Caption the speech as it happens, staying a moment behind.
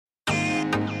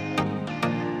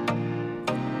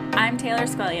I'm Taylor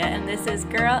Squelia, and this is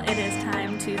Girl, It Is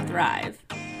Time to Thrive.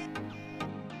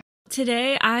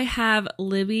 Today, I have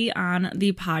Libby on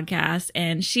the podcast,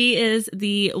 and she is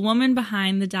the woman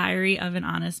behind the Diary of an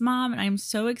Honest Mom, and I'm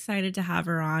so excited to have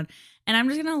her on. And I'm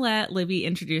just going to let Libby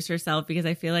introduce herself because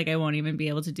I feel like I won't even be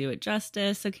able to do it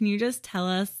justice. So can you just tell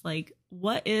us,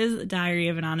 what is Diary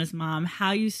of an Honest Mom,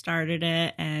 how you started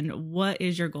it, and what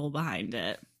is your goal behind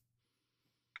it?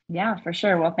 Yeah, for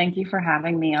sure. Well, thank you for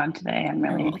having me on today. I'm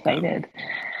You're really welcome. excited.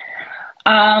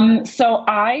 So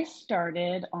I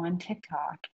started on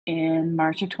TikTok in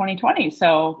March of 2020.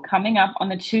 So coming up on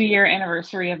the 2-year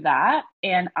anniversary of that.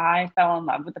 And I fell in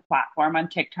love with the platform on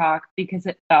TikTok because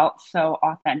it felt so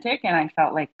authentic. And I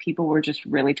felt like people were just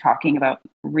really talking about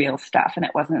real stuff and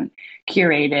it wasn't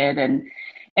curated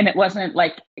and it wasn't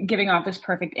like giving off this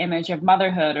perfect image of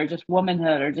motherhood or just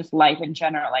womanhood or just life in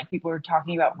general. Like people were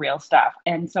talking about real stuff.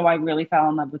 And so I really fell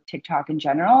in love with TikTok in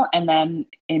general. And then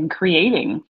in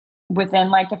creating, within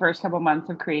like the first couple months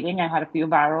of creating, I had a few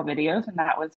viral videos and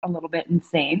that was a little bit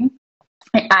insane.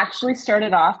 I actually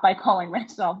started off by calling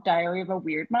myself Diary of a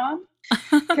Weird Mom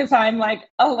because I'm like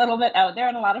a little bit out there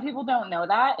and a lot of people don't know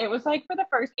that. It was like for the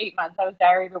first 8 months, I was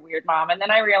Diary of a Weird Mom. And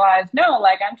then I realized, no,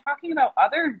 like I'm talking about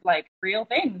other like real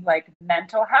things like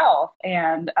mental health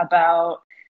and about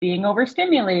being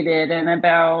overstimulated and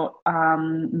about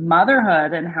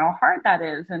motherhood and how hard that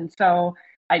is. And so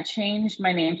I changed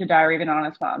my name to Diary of an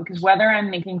Honest Mom because whether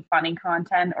I'm making funny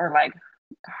content or like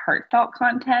heartfelt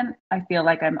content, I feel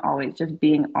like I'm always just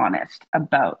being honest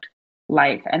about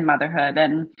life and motherhood.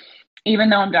 And even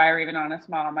though I'm Diary of an Honest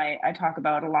Mom, I talk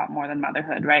about a lot more than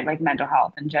motherhood, right? Like mental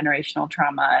health and generational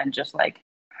trauma and just like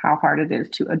how hard it is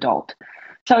to adult.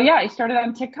 So yeah, I started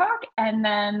on TikTok and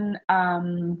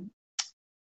then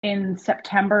in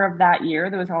September of that year,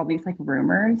 there was all these like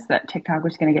rumors that TikTok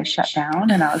was going to get shut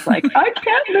down. And I was like, I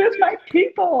can't lose my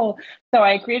people. So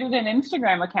I created an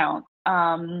Instagram account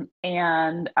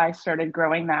and I started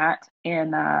growing that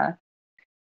in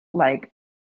like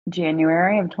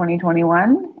January of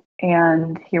 2021.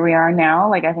 And here we are now.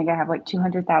 Like, I think I have like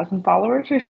 200,000 followers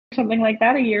or something like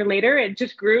that a year later. It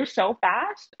just grew so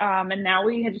fast. And now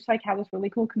we just like have this really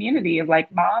cool community of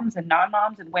like moms and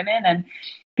non-moms and women and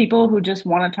people who just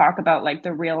want to talk about like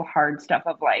the real hard stuff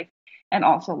of life and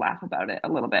also laugh about it a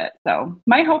little bit. So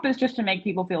my hope is just to make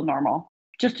people feel normal,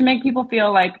 just to make people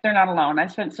feel like they're not alone. I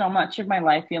spent so much of my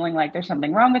life feeling like there's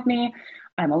something wrong with me.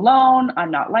 I'm alone.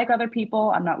 I'm not like other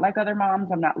people. I'm not like other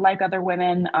moms. I'm not like other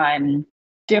women. I'm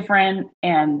different.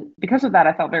 And because of that,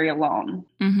 I felt very alone.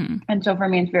 Mm-hmm. And so for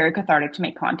me, it's very cathartic to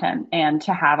make content and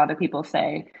to have other people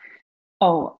say,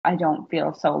 oh, I don't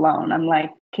feel so alone. I'm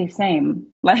like, okay, same.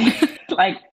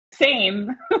 Like same.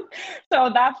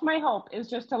 So that's my hope is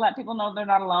just to let people know they're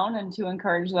not alone and to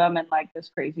encourage them in like this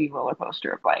crazy roller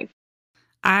coaster of life.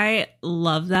 I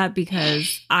love that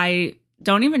because I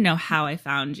don't even know how I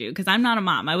found you because I'm not a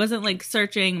mom. I wasn't like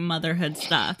searching motherhood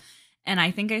stuff. And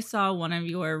I think I saw one of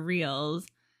your reels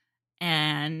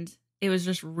and it was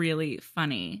just really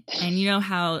funny. And you know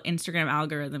how Instagram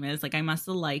algorithm is, like I must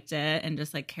have liked it and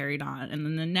just like carried on. And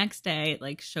then the next day it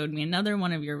like showed me another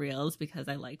one of your reels because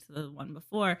I liked the one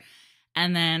before.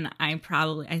 And then I'm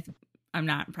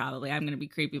not probably, I'm going to be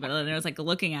creepy, but then I was like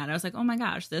looking at it, I was like, oh my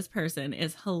gosh, this person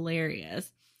is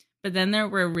hilarious. But then there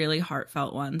were really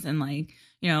heartfelt ones. And like,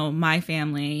 my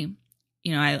family,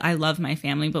 I love my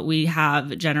family, but we have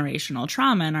generational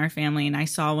trauma in our family. And I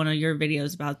saw one of your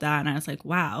videos about that. And I was like,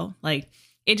 wow, like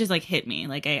it just like hit me.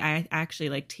 Like I actually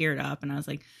like teared up and I was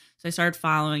like, so I started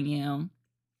following you.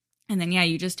 And then, yeah,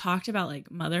 you just talked about like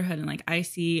motherhood and like I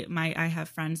have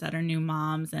friends that are new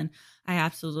moms and I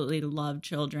absolutely love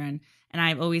children. And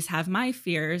I've always have my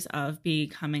fears of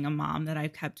becoming a mom that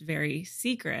I've kept very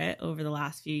secret over the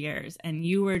last few years. And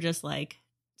you were just like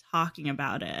talking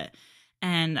about it.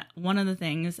 And one of the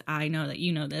things I know that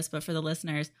you know this, but for the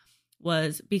listeners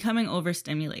was becoming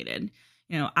overstimulated.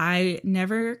 I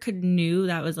never could knew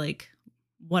that was like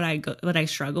what I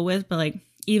struggle with, but like,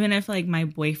 even if like my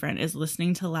boyfriend is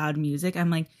listening to loud music, I'm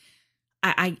like,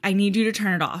 I need you to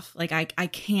turn it off. Like I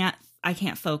can't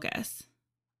focus.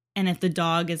 And if the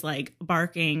dog is like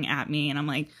barking at me and I'm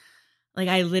like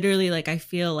I literally like I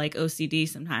feel like OCD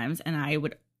sometimes. And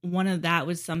one of that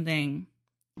was something,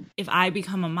 if I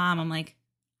become a mom, I'm like,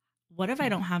 what if I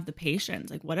don't have the patience?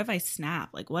 Like, what if I snap?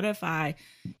 Like, what if what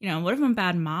if I'm a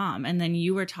bad mom? And then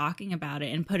you were talking about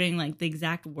it and putting like the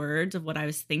exact words of what I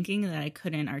was thinking that I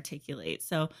couldn't articulate.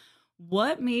 So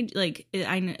what made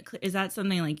is that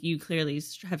something like you clearly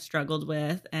have struggled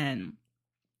with? And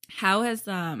how has,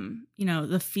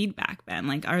 the feedback been?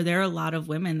 Like, are there a lot of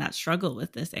women that struggle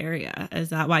with this area? Is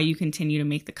that why you continue to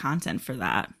make the content for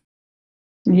that?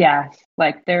 Yes,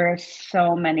 like there are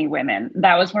so many women.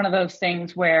 That was one of those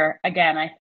things where, again,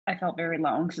 I felt very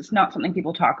alone because it's not something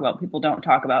people talk about. People don't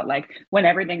talk about like when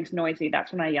everything's noisy.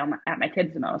 That's when I yell at my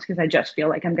kids the most because I just feel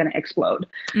like I'm going to explode,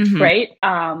 Mm-hmm. right?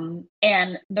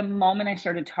 And the moment I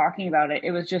started talking about it,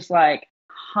 it was just like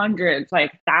hundreds,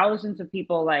 like thousands of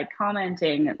people like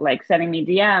commenting, like sending me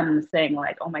DMs saying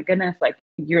like, "Oh my goodness, like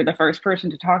you're the first person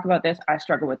to talk about this. I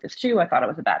struggle with this too. I thought I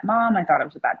was a bad mom. I thought I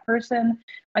was a bad person.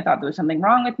 I thought there was something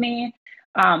wrong with me."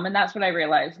 And that's what I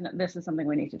realized. This is something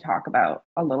we need to talk about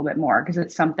a little bit more because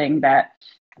it's something that,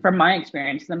 from my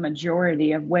experience, the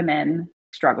majority of women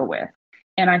struggle with.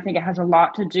 And I think it has a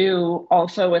lot to do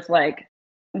also with like,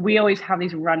 we always have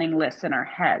these running lists in our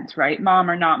heads, right?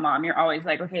 Mom or not mom, you're always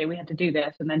like, okay, we have to do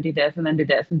this and then do this and then do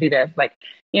this and do this. Like,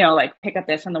 like pick up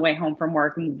this on the way home from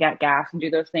work and get gas and do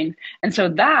those things. And so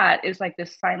that is like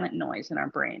this silent noise in our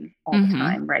brain all the Mm-hmm.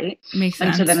 time, right? Makes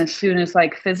And so then sense. as soon as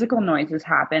like physical noises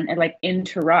happen, it like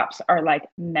interrupts our like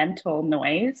mental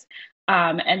noise.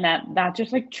 And that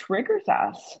just like triggers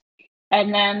us.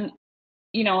 And then,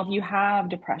 if you have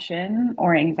depression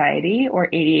or anxiety or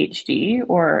ADHD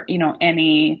or,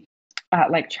 any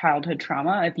like childhood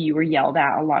trauma, if you were yelled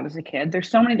at a lot as a kid, there's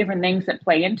so many different things that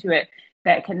play into it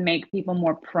that can make people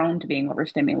more prone to being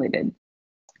overstimulated.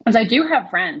 Because I do have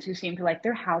friends who seem to like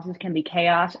their houses can be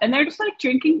chaos and they're just like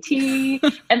drinking tea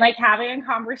and like having a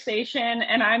conversation.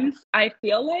 And I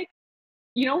feel like,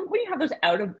 when you have those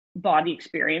out of body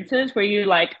experiences where you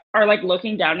like are like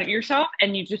looking down at yourself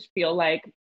and you just feel like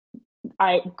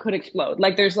I could explode.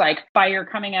 Like there's like fire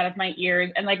coming out of my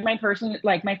ears. And like my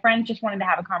friend just wanted to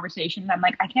have a conversation. And I'm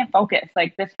like, I can't focus.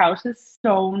 Like this house is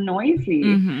so noisy.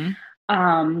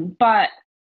 Mm-hmm. But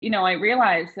I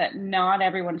realize that not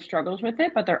everyone struggles with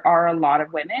it, but there are a lot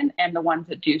of women, and the ones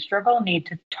that do struggle need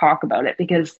to talk about it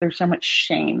because there's so much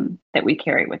shame that we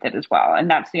carry with it as well. And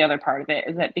that's the other part of it,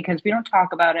 is that because we don't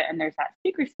talk about it and there's that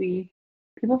secrecy,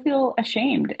 people feel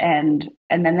ashamed and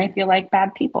then they feel like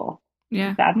bad people,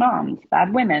 Yeah. bad moms,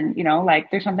 bad women, like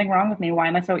there's something wrong with me. Why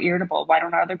am I so irritable? Why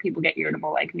don't other people get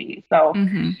irritable like me? So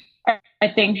Mm-hmm. I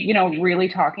think, really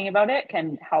talking about it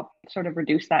can help sort of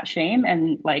reduce that shame.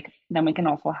 And like, then we can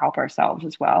also help ourselves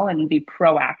as well and be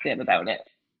proactive about it.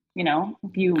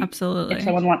 If Absolutely.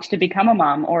 someone wants to become a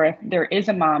mom, or if there is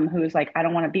a mom who is like, I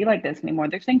don't want to be like this anymore,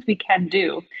 there's things we can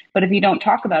do. But if you don't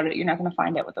talk about it, you're not going to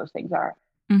find out what those things are.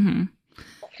 Mm-hmm.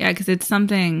 Yeah, because it's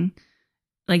something,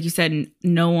 like you said,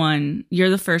 no one,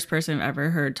 you're the first person I've ever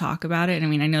heard talk about it. And I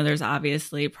mean, I know there's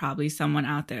obviously probably someone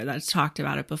out there that's talked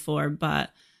about it before,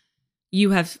 but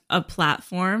you have a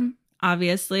platform,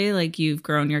 obviously, like you've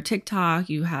grown your TikTok,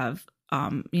 you have,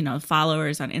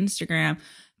 followers on Instagram,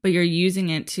 but you're using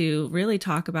it to really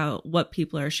talk about what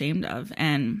people are ashamed of.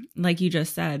 And like you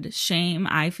just said, shame,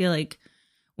 I feel like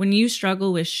when you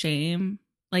struggle with shame,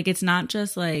 like it's not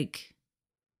just like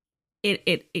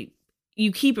it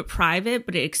you keep it private,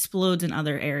 but it explodes in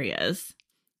other areas.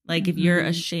 Like if you're Mm-hmm.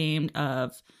 ashamed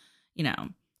of,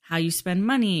 how you spend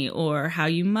money or how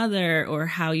you mother or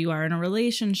how you are in a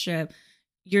relationship,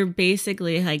 you're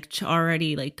basically like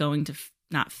already like going to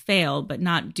not fail, but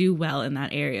not do well in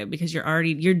that area because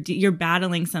you're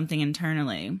battling something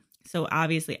internally. So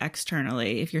obviously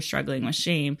externally, if you're struggling with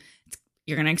shame,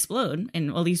 you're going to explode in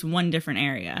at least one different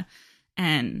area.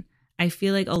 And I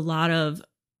feel like a lot of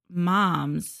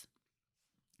moms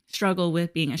struggle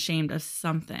with being ashamed of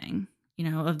something,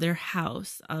 of their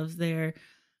house, of their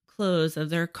clothes, of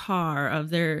their car, of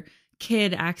their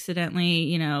kid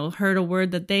accidentally, heard a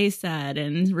word that they said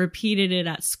and repeated it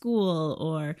at school.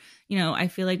 Or, I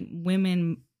feel like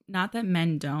women, not that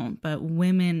men don't, but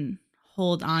women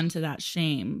hold on to that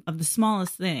shame of the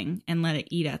smallest thing and let it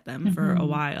eat at them for a Mm-hmm.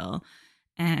 while.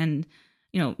 And,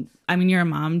 I mean, you're a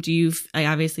mom.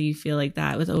 Obviously you feel like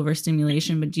that with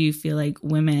overstimulation, but do you feel like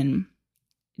women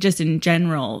just in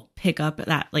general pick up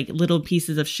that like little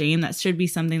pieces of shame that should be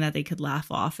something that they could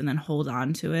laugh off and then hold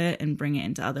on to it and bring it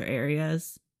into other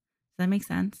areas? Does that make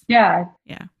sense? Yeah,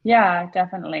 Yeah. yeah,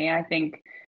 definitely. I think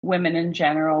women in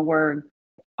general were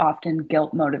often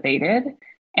guilt motivated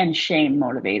and shame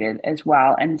motivated as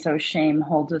well. And so shame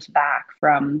holds us back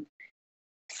from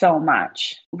so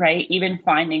much, right? Even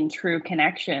finding true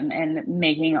connection and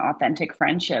making authentic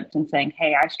friendships and saying,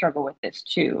 hey, I struggle with this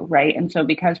too, right? And so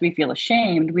because we feel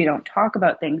ashamed, we don't talk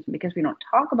about things. And because we don't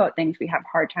talk about things, we have a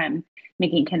hard time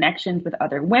making connections with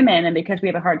other women. And because we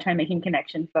have a hard time making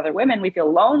connections with other women, we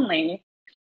feel lonely.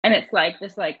 And it's like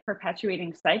this like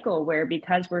perpetuating cycle where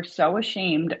because we're so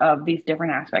ashamed of these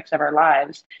different aspects of our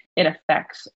lives, it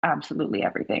affects absolutely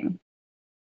everything.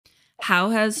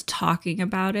 How has talking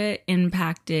about it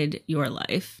impacted your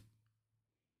life?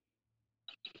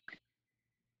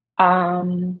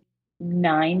 Um,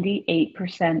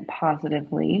 98%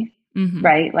 positively, Hmm.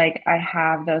 right? Like I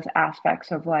have those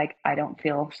aspects of like, I don't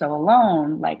feel so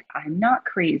alone. Like I'm not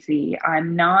crazy.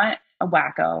 I'm not a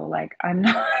wacko. Like I'm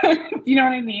not, you know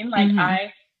what I mean? Like Hmm.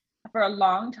 I, for a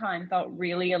long time, felt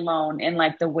really alone in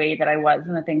like the way that I was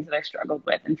and the things that I struggled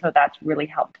with. And so that's really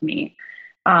helped me.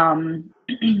 And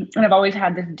I've always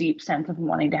had this deep sense of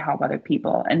wanting to help other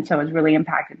people. And so it's really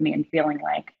impacted me and feeling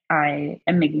like I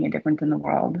am making a difference in the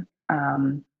world.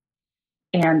 Um,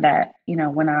 and that, you know,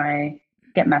 when I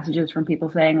get messages from people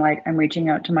saying, like, I'm reaching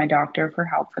out to my doctor for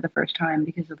help for the first time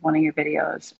because of one of your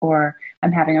videos, or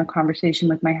I'm having a conversation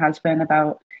with my husband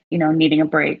about, you know, needing a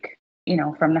break, you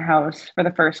know, from the house for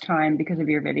the first time because of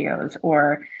your videos,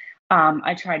 or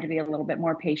I tried to be a little bit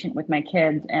more patient with my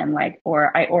kids and like,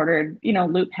 or I ordered, you know,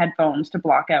 loop headphones to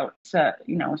block out,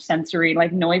 you know, sensory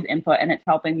like noise input and it's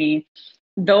helping me.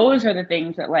 Those are the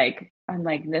things that like, I'm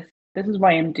like, this is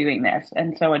why I'm doing this.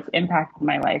 And so it's impacted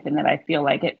my life and that I feel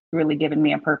like it's really given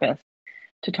me a purpose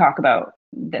to talk about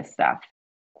this stuff.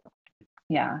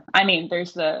 Yeah. I mean,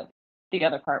 there's the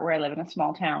other part where I live in a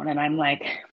small town and I'm like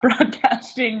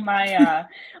broadcasting my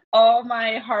all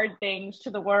my hard things to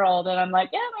the world and I'm like,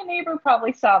 yeah, my neighbor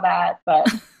probably saw that,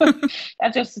 but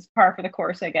that just is par for the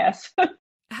course, I guess.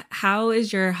 How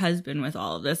is your husband with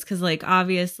all of this? Because, like,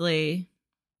 obviously,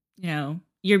 you know,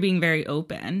 you're being very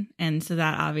open. And so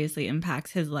that obviously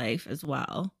impacts his life as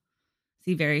well. Is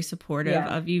he very supportive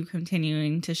Yeah. of you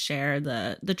continuing to share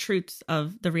the truths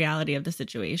of the reality of the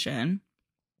situation?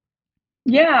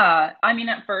 Yeah. I mean,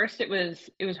 at first it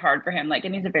was hard for him. Like,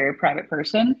 and he's a very private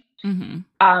person. Hmm.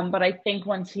 But I think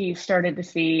once he started to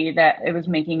see that it was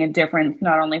making a difference,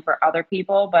 not only for other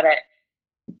people, but it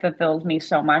fulfills me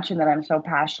so much and that I'm so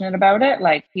passionate about it,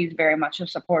 like he's very much a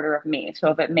supporter of me. So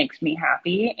if it makes me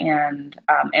happy and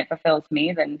it fulfills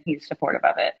me, then he's supportive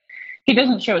of it. He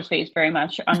doesn't show his face very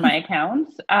much on my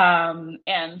accounts.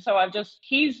 And so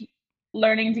he's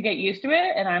learning to get used to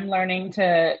it. And I'm learning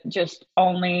to just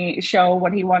only show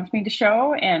what he wants me to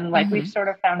show. And like we've Hmm. sort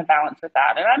of found a balance with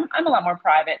that. And I'm a lot more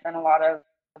private than a lot of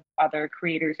other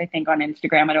creators, I think, on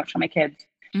Instagram. I don't show my kids.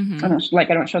 Hmm. I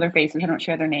don't show their faces. I don't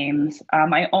share their names.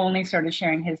 I only started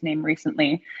sharing his name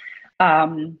recently.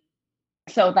 Um,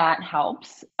 so that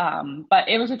helps. But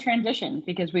it was a transition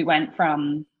because we went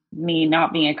from me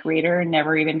not being a creator,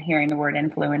 never even hearing the word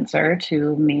influencer,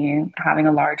 to me having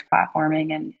a large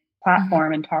Hmm.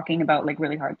 platform and talking about like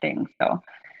really hard things. So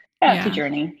yeah, it's a Yeah.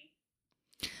 journey.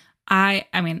 I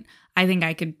mean, I think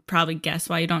I could probably guess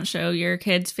why you don't show your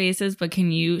kids' faces, but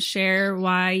can you share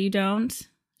why you don't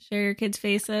share your kids'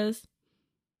 faces?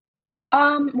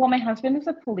 Well, my husband is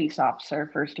a police officer,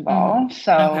 first of Hmm. all.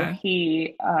 So Okay.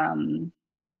 he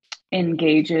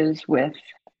engages with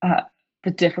uh,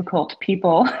 the difficult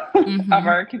people of Hmm.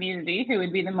 our community who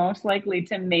would be the most likely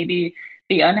to maybe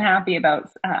be unhappy about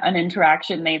an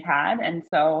interaction they've had. And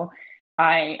so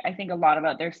I think a lot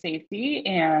about their safety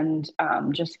and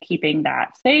just keeping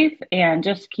that safe and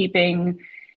just keeping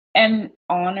and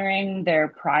honoring their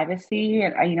privacy.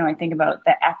 And you know, I think about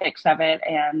the ethics of it.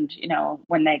 And you know,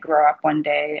 when they grow up one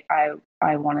day,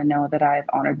 I want to know that I've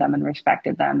honored them and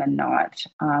respected them, and not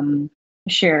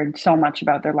shared so much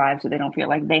about their lives that they don't feel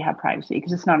like they have privacy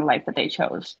because it's not a life that they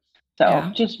chose. So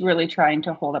Yeah. just really trying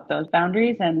to hold up those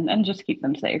boundaries and just keep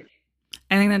them safe.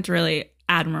 I think that's really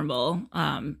admirable.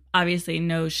 Obviously,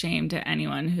 no shame to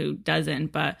anyone who doesn't,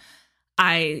 but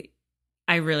I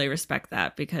I really respect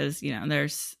that because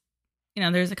there's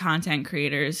a content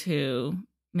creators who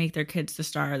make their kids the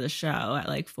star of the show at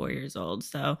like 4 years old.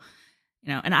 So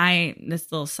and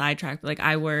this little sidetrack, but like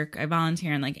I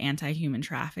volunteer in like anti-human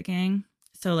trafficking.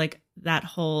 So like that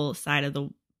whole side of the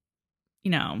you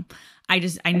know, I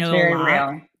It's know a very lot.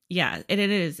 real. Yeah, it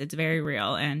is. It's very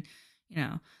real. And, you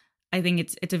know, I think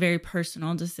it's a very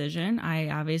personal decision. I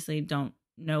obviously don't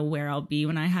know where I'll be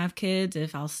when I have kids,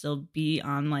 if I'll still be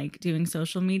on like doing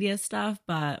social media stuff,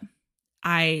 but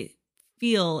I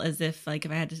feel as if I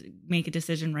had to make a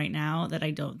decision right now that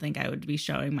I don't think I would be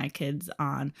showing my kids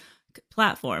on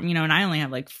platform, and I only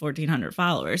have like 1,400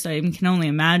 followers. So I can only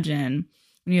imagine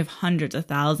when you have hundreds of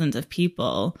thousands of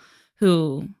people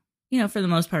who for the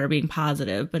most part are being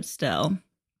positive, but still,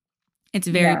 it's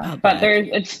very Yeah, but public.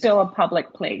 it's still a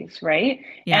public place, right?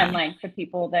 And Yeah. like the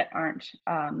people that aren't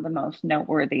the most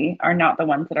noteworthy are not the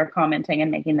ones that are commenting and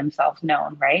making themselves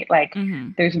known, right? Like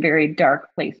Hmm. there's very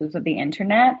dark places of the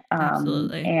internet.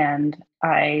 Absolutely. And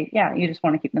yeah, you just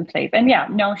want to keep them safe. And yeah,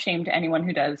 no shame to anyone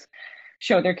who does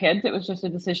show their kids. It was just a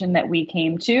decision that we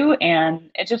came to,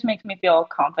 and it just makes me feel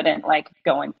confident, like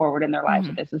going forward in their lives,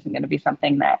 that Hmm. this isn't going to be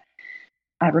something that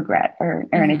I regret or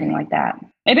anything Hmm. like that.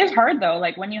 It is hard though.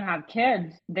 Like when you have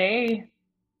kids,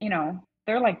 you know,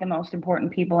 they're like the most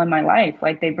important people in my life.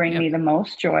 Like they bring Yep. me the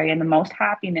most joy and the most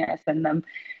happiness and the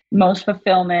most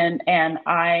fulfillment. And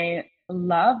I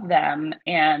love them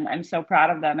and I'm so proud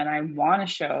of them. And I want to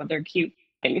show their cute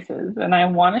faces and I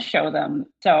want to show them.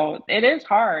 So it is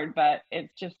hard, but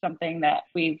it's just something that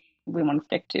we want to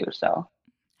stick to. So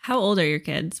How old are your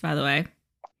kids, by the way?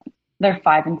 they're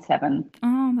 5 and 7.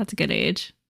 Oh, that's a good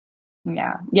age.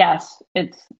 Yeah. Yes.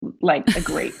 It's like a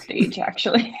great stage,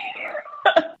 actually.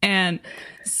 And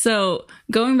so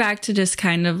going back to just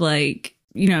kind of like,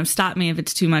 you know, stop me if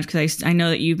it's too much because I know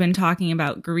that you've been talking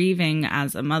about grieving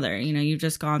as a mother. You know, you've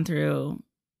just gone through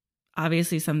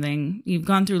obviously something, you've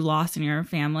gone through loss in your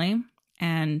family.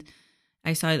 And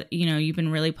I saw that, you know, you've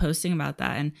been really posting about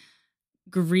that and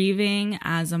grieving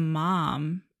as a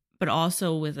mom, but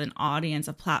also with an audience,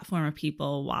 a platform of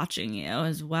people watching you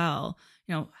as well.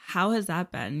 You know, how has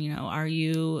that been? You know, are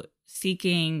you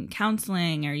seeking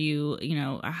counseling? Are you, you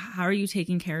know, how are you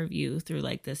taking care of you through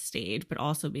like this stage, but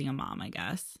also being a mom, I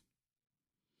guess?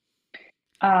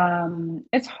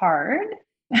 It's hard.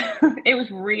 It was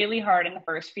really hard in the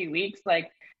first few weeks,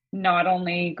 like not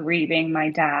only grieving my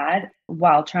dad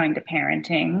while trying to parent.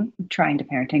 Can't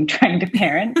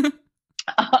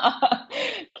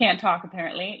talk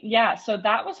apparently. Yeah, so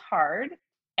that was hard.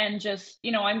 And just,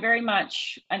 you know, I'm very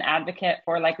much an advocate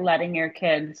for like letting your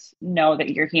kids know that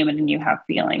you're human and you have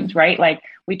feelings, Mhm. right? Like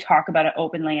we talk about it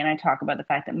openly and I talk about the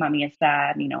fact that mommy is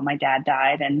sad, you know, my dad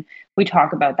died and we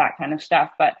talk about that kind of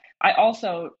stuff. But I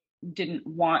also didn't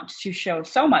want to show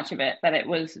so much of it that it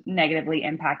was negatively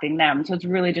impacting them. So it's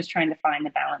really just trying to find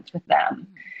the balance with them.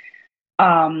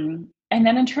 And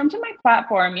then in terms of my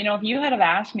platform, you know, if you had have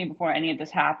asked me before any of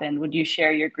this happened, would you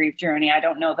share your grief journey? I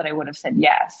don't know that I would have said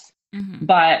yes, Mhm.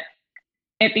 but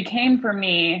it became for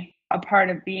me a part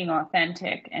of being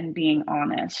authentic and being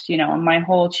honest. You know, my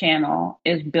whole channel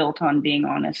is built on being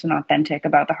honest and authentic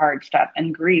about the hard stuff.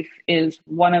 And grief is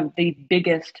one of the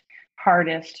biggest,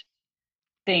 hardest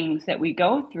things that we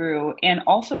go through, and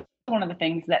also one of the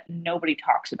things that nobody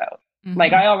talks about.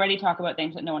 Like Mhm. I already talk about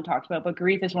things that no one talks about, but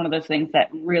grief is one of those things that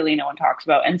really no one talks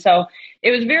about. And so it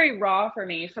was very raw for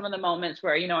me. Some of the moments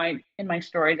where, you know, I in my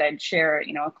stories I'd share,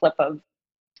 you know, a clip of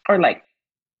or like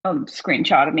a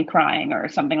screenshot of me crying or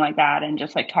something like that and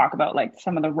just like talk about like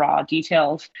some of the raw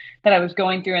details that I was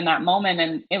going through in that moment.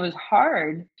 And it was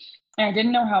hard. And I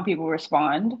didn't know how people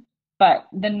respond, but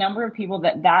the number of people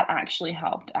that actually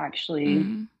helped actually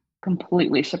Mhm.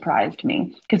 completely surprised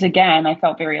me. Because again, I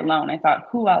felt very alone. I thought,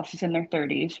 who else is in their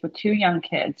 30s with two young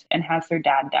kids and has their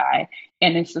dad die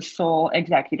and is the sole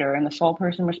executor and the sole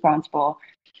person responsible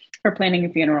for planning a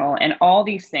funeral and all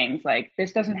these things? Like,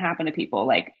 this doesn't happen to people.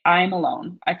 Like, I'm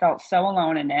alone. I felt so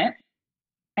alone in it.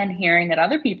 And hearing that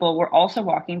other people were also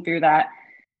walking through that,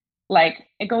 like,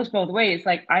 it goes both ways.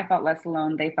 Like, I felt less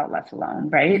alone, they felt less alone,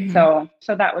 right? Mhm.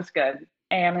 So that was good.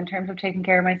 And in terms of taking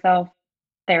care of myself,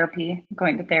 therapy,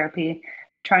 going to therapy,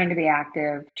 trying to be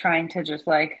active, trying to just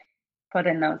like put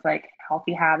in those like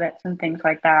healthy habits and things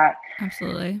like that.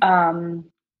 Absolutely.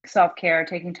 Um, Self-care,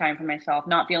 taking time for myself,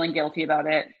 not feeling guilty about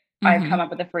it. I've come Mhm. up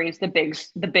with the phrase the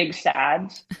big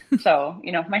sads. So,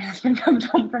 you know, if my husband comes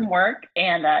home from work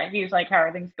and he's like, how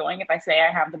are things going? If I say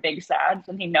I have the big sads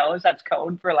and he knows that's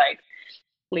code for like,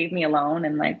 leave me alone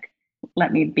and like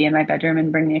let me be in my bedroom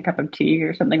and bring me a cup of tea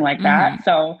or something like that. Mhm.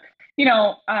 So, you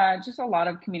know, just a lot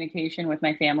of communication with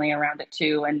my family around it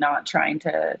too, and not trying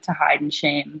to hide and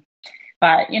shame.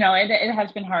 But you know, it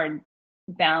has been hard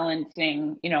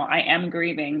balancing. You know, I am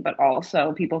grieving, but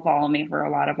also people follow me for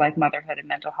a lot of like motherhood and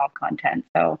mental health content.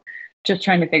 So, just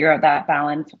trying to figure out that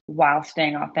balance while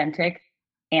staying authentic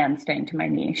and staying to my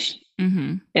niche.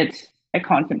 Mhm. It's a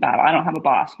constant battle. I don't have a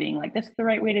boss being like, this is the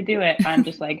right way to do it. I'm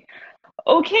just like,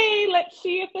 okay, let's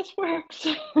see if this works.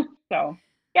 So,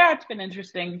 yeah, it's been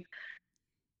interesting.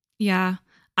 Yeah.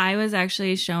 I was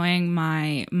actually showing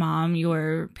my mom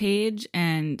your page.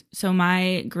 And so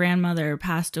my grandmother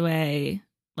passed away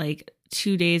like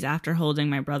 2 days after holding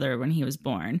my brother when he was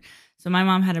born. So my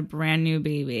mom had a brand new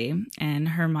baby and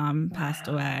her mom passed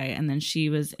Wow. away. And then she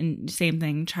was in same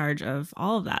thing, charge of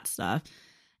all of that stuff.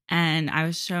 And I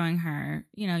was showing her,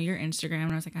 you know, your Instagram.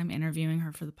 And I was like, I'm interviewing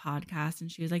her for the podcast.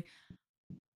 And she was like,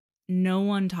 no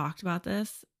one talked about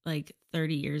this like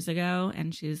 30 years ago.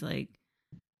 And she's like,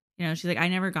 you know, she's like, I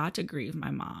never got to grieve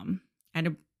my mom. I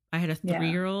had a Yeah.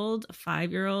 3 year old, a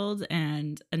 5 year old,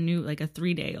 and a new like a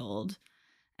 3 day old.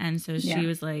 And so she Yeah.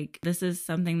 was like, this is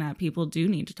something that people do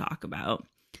need to talk about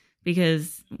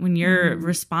because when you're Hmm.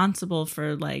 responsible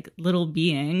for like little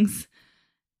beings,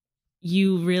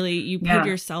 you put Yeah.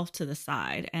 yourself to the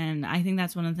side. And I think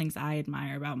that's one of the things I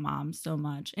admire about moms so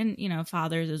much, and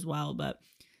fathers as well. But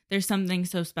there's something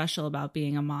so special about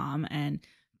being a mom and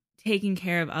taking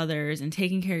care of others and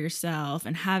taking care of yourself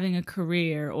and having a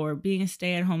career, or being a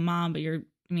stay-at-home mom, but you're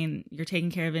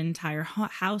taking care of an entire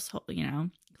household,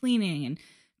 cleaning and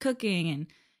cooking,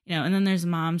 and then there's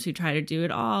moms who try to do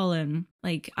it all. And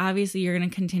like, obviously you're going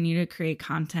to continue to create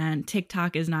content.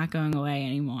 TikTok is not going away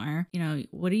anymore.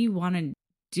 What do you want to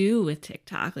do with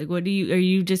TikTok? Like, are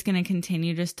you just going to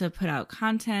continue just to put out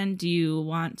content? Do you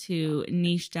want to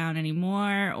niche down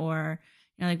anymore? Or,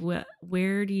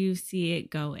 where do you see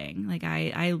it going? Like,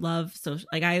 I love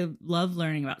I love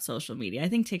learning about social media. I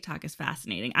think TikTok is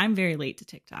fascinating. I'm very late to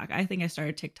TikTok. I think I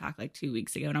started TikTok like 2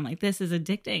 weeks ago, and I'm like, this is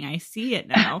addicting. I see it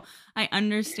now. I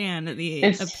understand the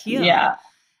appeal. Yeah.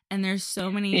 And there's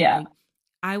so many, Yeah.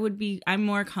 I'm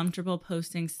more comfortable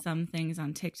posting some things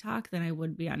on TikTok than I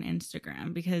would be on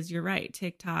Instagram, because you're right.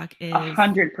 TikTok is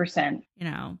 100%.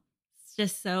 It's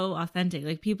just so authentic.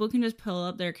 Like, people can just pull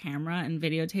up their camera and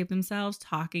videotape themselves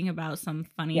talking about some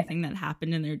funny thing that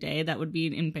happened in their day that would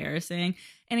be embarrassing,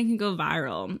 and it can go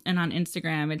viral. And on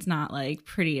Instagram, it's not like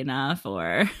pretty enough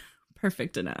or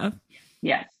perfect enough.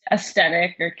 Yes.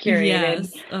 Aesthetic or curated.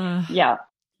 Yes.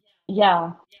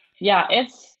 Yeah.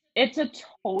 It's a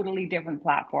totally different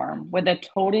platform with a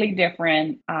totally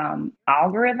different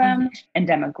algorithm and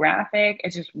demographic.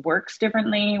 It just works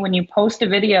differently. When you post a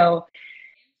video,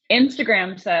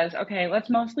 Instagram says, okay, let's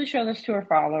mostly show this to our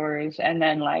followers and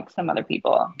then like some other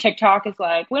people. TikTok is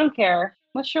like, we don't care.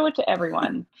 Let's show it to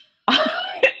everyone.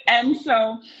 And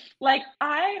so like,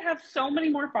 I have so many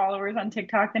more followers on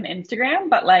TikTok than Instagram,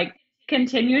 but like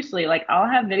continuously, like I'll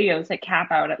have videos that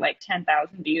cap out at like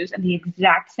 10,000 views, and the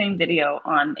exact same video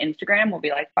on Instagram will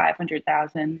be like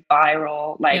 500,000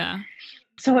 viral. Like,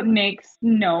 so it makes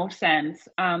no sense.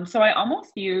 So I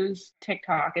almost use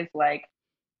TikTok as like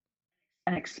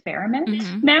an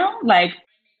experiment now. Like,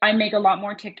 I make a lot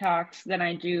more TikToks than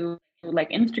I do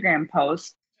like Instagram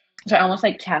posts. So I almost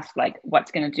like test like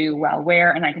what's going to do well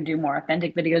where, and I can do more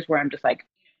authentic videos where I'm just like,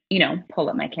 pull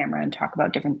up my camera and talk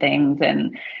about different things.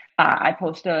 And I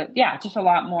post just a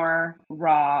lot more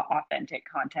raw, authentic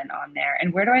content on there.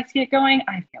 And where do I see it going?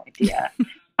 I have no idea.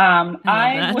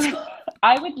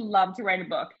 I would love to write a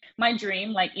book. My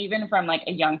dream, like even from like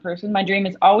a young person, my dream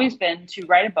has always been to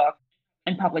write a book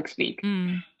and public speak.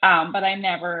 But I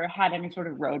never had any sort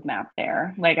of roadmap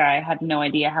there. Like, I had no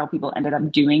idea how people ended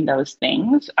up doing those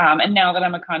things. And now that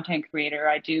I'm a content creator,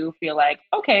 I do feel like,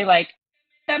 okay, like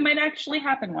that might actually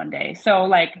happen one day. So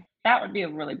like, that would be a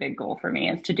really big goal for me,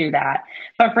 is to do that.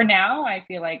 But for now, I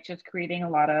feel like just creating a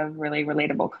lot of really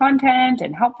relatable content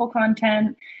and helpful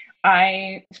content.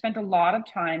 I spent a lot of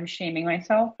time shaming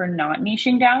myself for not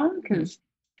niching down, because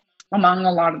among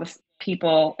a lot of the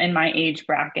people in my age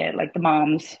bracket, like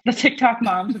the TikTok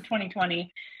moms of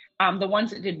 2020, the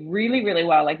ones that did really, really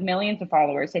well, like millions of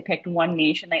followers, they picked one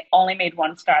niche and they only made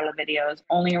one style of videos,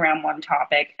 only around one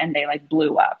topic, and they like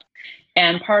blew up.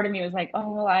 And part of me was like,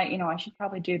 oh, well, I should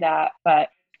probably do that. But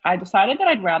I decided that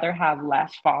I'd rather have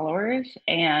less followers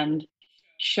and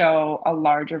show a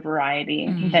larger variety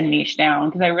than niche down,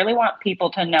 because I really want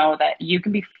people to know that you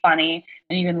can be funny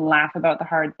and you can laugh about the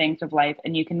hard things of life,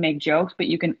 and you can make jokes, but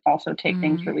you can also take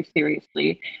things really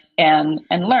seriously and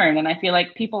learn. And I feel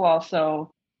like people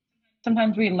also,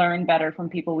 sometimes we learn better from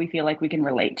people we feel like we can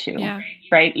relate to,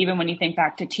 right? Even when you think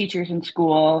back to teachers in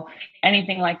school,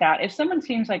 anything like that, if someone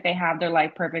seems like they have their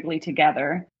life perfectly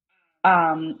together,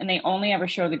 and they only ever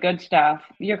show the good stuff,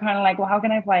 you're kind of like, well, how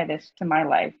can I apply this to my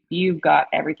life? You've got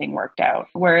everything worked out.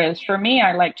 Whereas for me,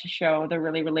 I like to show the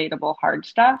really relatable hard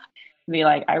stuff, be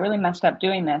like, I really messed up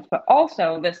doing this, but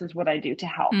also this is what I do to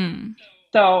help.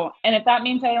 So, and if that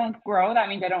means I don't grow, that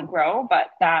means I don't grow, but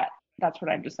that's what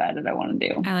I've decided I want to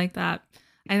do. I like that.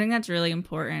 I think that's really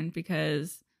important,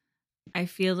 because I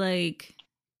feel like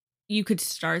you could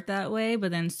start that way,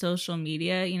 but then social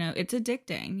media, it's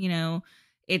addicting,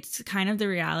 it's kind of the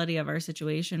reality of our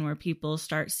situation, where people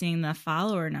start seeing the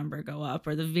follower number go up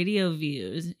or the video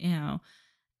views,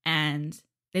 and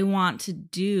they want to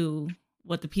do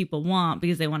what the people want,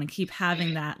 because they want to keep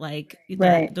having that, like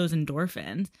those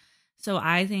endorphins. So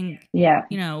I think,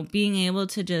 being able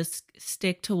to just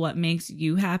stick to what makes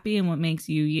you happy and what makes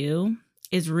you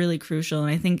is really crucial. And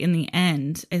I think in the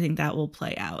end, I think that will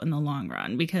play out in the long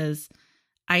run, because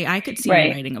I could see you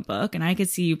writing a book, and I could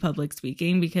see you public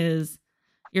speaking, because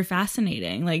you're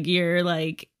fascinating. Like, you're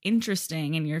like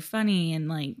interesting, and you're funny, and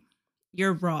like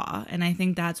you're raw. And I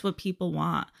think that's what people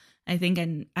want. I think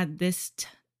in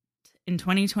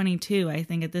 2022, I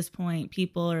think at this point,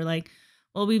 people are like,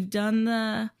 well, we've done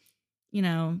the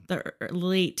the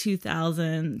late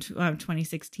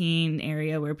 2016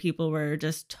 area where people were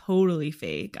just totally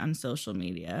fake on social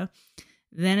media.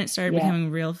 Then it started becoming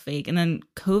real fake. And then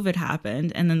COVID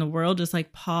happened, and then the world just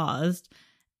like paused,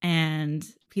 and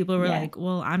people were like,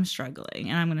 well, I'm struggling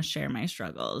and I'm going to share my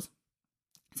struggles.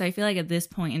 So I feel like at this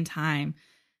point in time,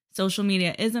 social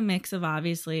media is a mix of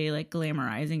obviously like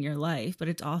glamorizing your life, but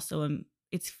it's also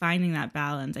it's finding that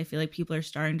balance. I feel like people are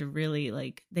starting to really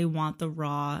like, they want the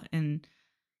raw and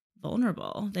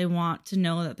vulnerable. They want to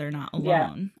know that they're not alone.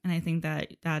 Yeah. And I think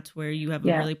that that's where you have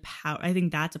a really I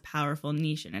think that's a powerful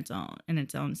niche in its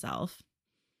own self.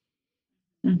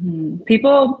 Mm-hmm.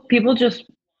 People just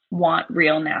want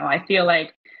real now. I feel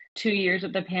like 2 years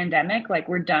of the pandemic, like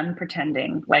we're done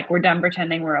pretending. Like we're done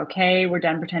pretending we're okay. We're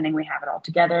done pretending we have it all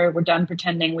together. We're done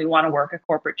pretending we want to work a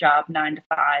corporate job 9 to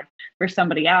 5 for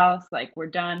somebody else. Like we're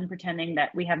done pretending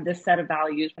that we have this set of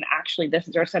values when actually this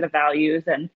is our set of values.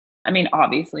 And I mean,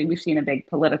 obviously we've seen a big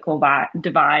political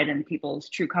divide and people's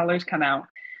true colors come out.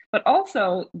 But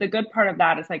also the good part of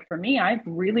that is like, for me, I've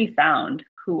really found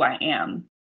who I am.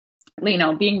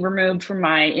 Being removed from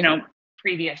my,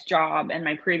 previous job and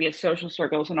my previous social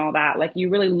circles and all that, like you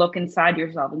really look inside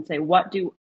yourself and say,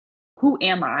 who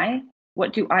am I?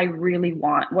 What do I really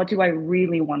want? What do I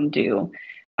really want to do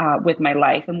with my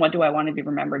life? And what do I want to be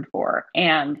remembered for?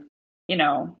 And,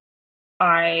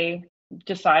 I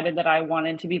decided that I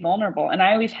wanted to be vulnerable, and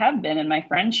I always have been in my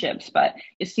friendships, but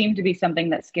it seemed to be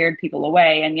something that scared people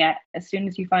away. And yet, as soon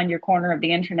as you find your corner of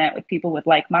the internet with people with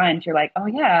like minds, you're like, oh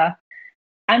yeah,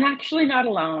 I'm actually not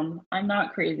alone. I'm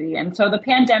not crazy. And so the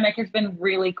pandemic has been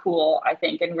really cool, I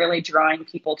think, and really drawing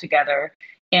people together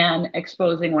and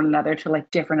exposing one another to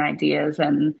like different ideas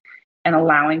and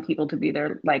allowing people to be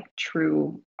their like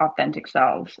true authentic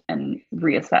selves and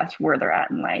reassess where they're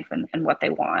at in life and what they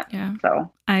want. Yeah. So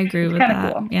I agree with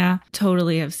that. Cool. Yeah,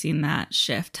 totally have seen that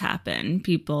shift happen.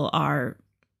 People are,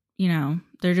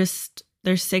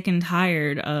 they're sick and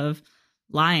tired of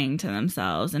lying to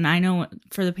themselves. And I know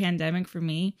for the pandemic, for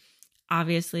me,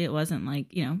 obviously it wasn't like,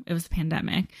 it was a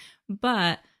pandemic,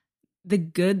 but the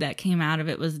good that came out of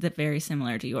it was very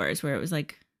similar to yours, where it was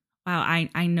like, wow,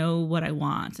 I know what I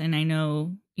want. And I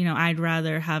know, I'd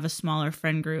rather have a smaller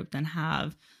friend group than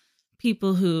have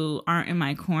people who aren't in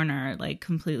my corner, like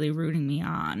completely rooting me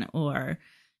on, or,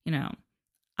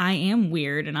 I am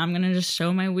weird and I'm going to just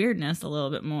show my weirdness a little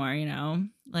bit more,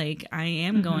 like I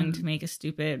am going to make a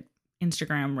stupid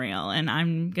Instagram reel and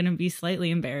I'm going to be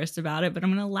slightly embarrassed about it, but I'm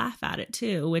going to laugh at it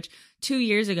too, which 2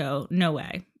 years ago, no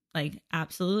way, like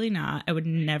absolutely not. I would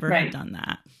never have done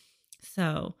that.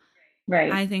 So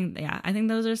I think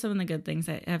those are some of the good things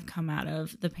that have come out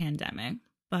of the pandemic,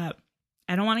 but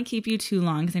I don't want to keep you too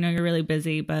long because I know you're really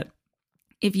busy, but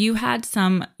if you had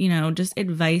some, just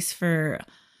advice for,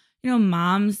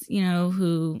 moms,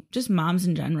 who just moms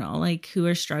in general, like who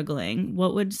are struggling,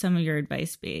 what would some of your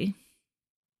advice be?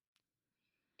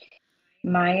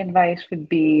 My advice would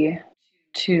be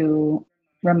to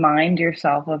remind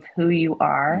yourself of who you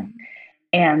are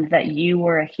and that you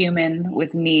were a human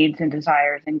with needs and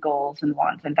desires and goals and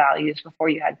wants and values before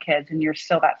you had kids, and you're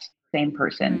still that same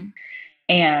person.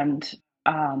 And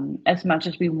as much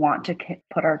as we want to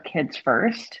put our kids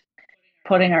first,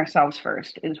 putting ourselves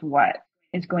first is what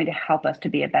is going to help us to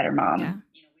be a better mom.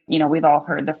 Yeah. We've all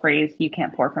heard the phrase, you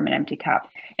can't pour from an empty cup.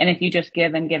 And if you just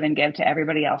give and give and give to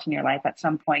everybody else in your life, at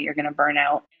some point you're going to burn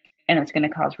out, and it's going to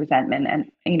cause resentment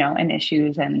and, and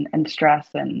issues and stress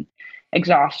and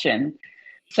exhaustion.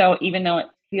 So even though it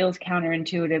feels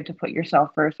counterintuitive to put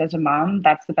yourself first as a mom,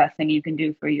 that's the best thing you can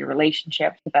do for your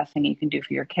relationships, the best thing you can do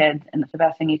for your kids, and it's the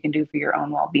best thing you can do for your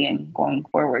own well-being going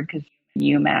forward, because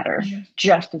you matter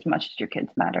just as much as your kids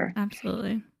matter.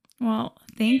 Absolutely. Well,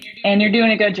 thank you. And you're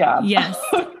doing a good job. Yes.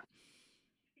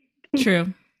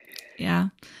 True. Yeah.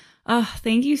 Oh,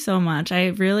 thank you so much. I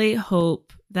really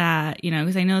hope that,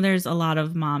 because I know there's a lot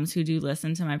of moms who do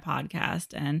listen to my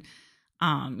podcast, and,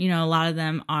 a lot of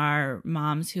them are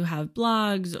moms who have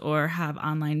blogs or have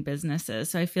online businesses.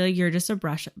 So I feel like you're just a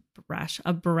breath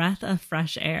of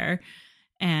fresh air.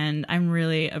 And I'm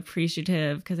really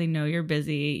appreciative because I know you're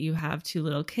busy. You have 2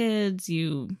 little kids.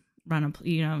 You run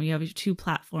you have 2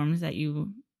 platforms that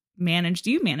you manage.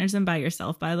 Do you manage them by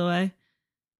yourself, by the way?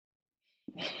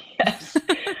 Yes.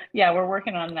 Yeah, we're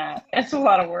working on that. It's a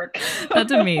lot of work.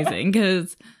 That's amazing,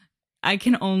 because I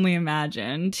can only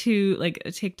imagine like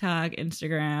TikTok,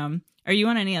 Instagram. Are you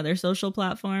on any other social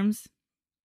platforms?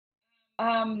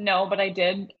 No, but I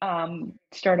did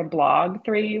start a blog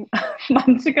 3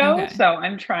 months ago. Okay. So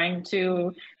I'm trying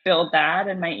to build that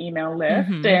and my email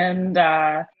list and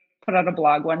put out a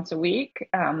blog once a week.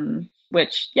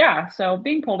 which, yeah, so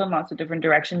being pulled in lots of different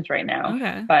directions right now,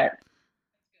 Okay. but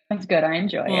that's good. I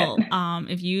enjoy Well,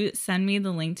 it. if you send me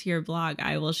the link to your blog,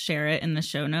 I will share it in the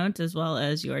show notes as well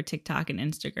as your TikTok and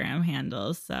Instagram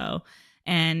handles. So,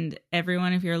 and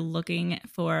everyone, if you're looking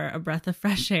for a breath of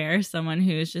fresh air, someone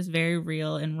who is just very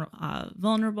real and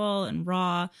vulnerable and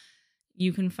raw,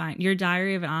 you can find your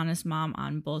Diary of an Honest Mom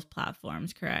on both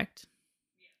platforms, correct?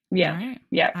 Yeah. All right.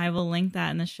 Yeah. I will link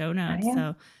that in the show notes.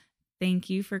 So thank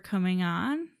you for coming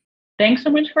on. Thanks so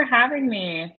much for having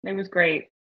me. It was great.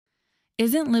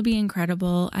 Isn't Libby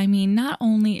incredible? I mean, not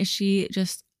only is she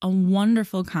just a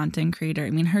wonderful content creator,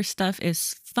 I mean, her stuff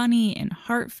is funny and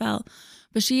heartfelt,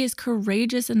 but she is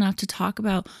courageous enough to talk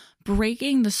about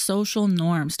breaking the social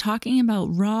norms, talking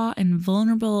about raw and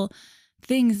vulnerable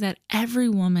things that every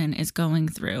woman is going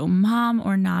through, mom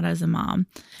or not as a mom.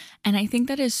 And I think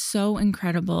that is so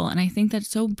incredible. And I think that's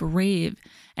so brave.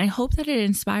 And I hope that it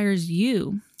inspires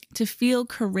you to feel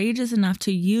courageous enough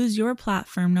to use your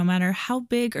platform, no matter how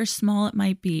big or small it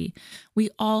might be. We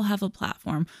all have a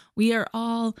platform. We are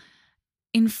all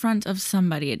in front of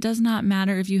somebody. It does not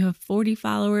matter if you have 40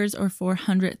 followers or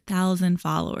 400,000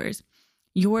 followers.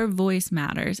 Your voice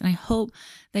matters. And I hope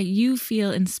that you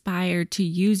feel inspired to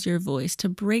use your voice, to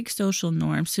break social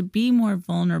norms, to be more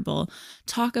vulnerable,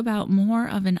 talk about more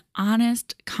of an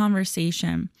honest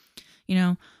conversation. You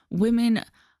know, women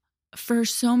for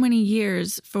so many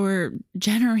years, for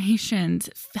generations,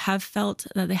 have felt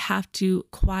that they have to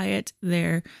quiet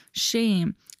their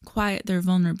shame, quiet their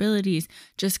vulnerabilities,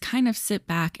 just kind of sit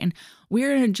back. And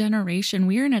we're in a generation,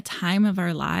 we're in a time of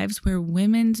our lives where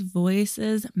women's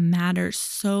voices matter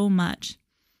so much.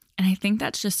 And I think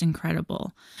that's just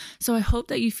incredible. So I hope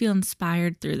that you feel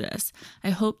inspired through this. I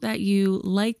hope that you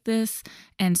like this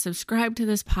and subscribe to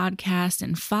this podcast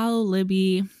and follow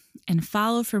Libby and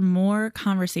follow for more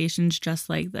conversations just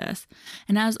like this.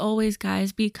 And as always,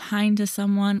 guys, be kind to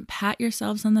someone, pat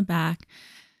yourselves on the back,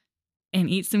 and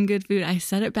eat some good food. I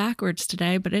said it backwards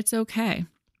today, but it's okay.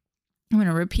 I'm going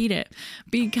to repeat it.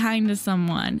 Be kind to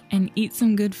someone and eat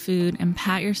some good food and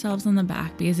pat yourselves on the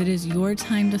back, because it is your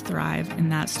time to thrive,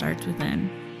 and that starts within.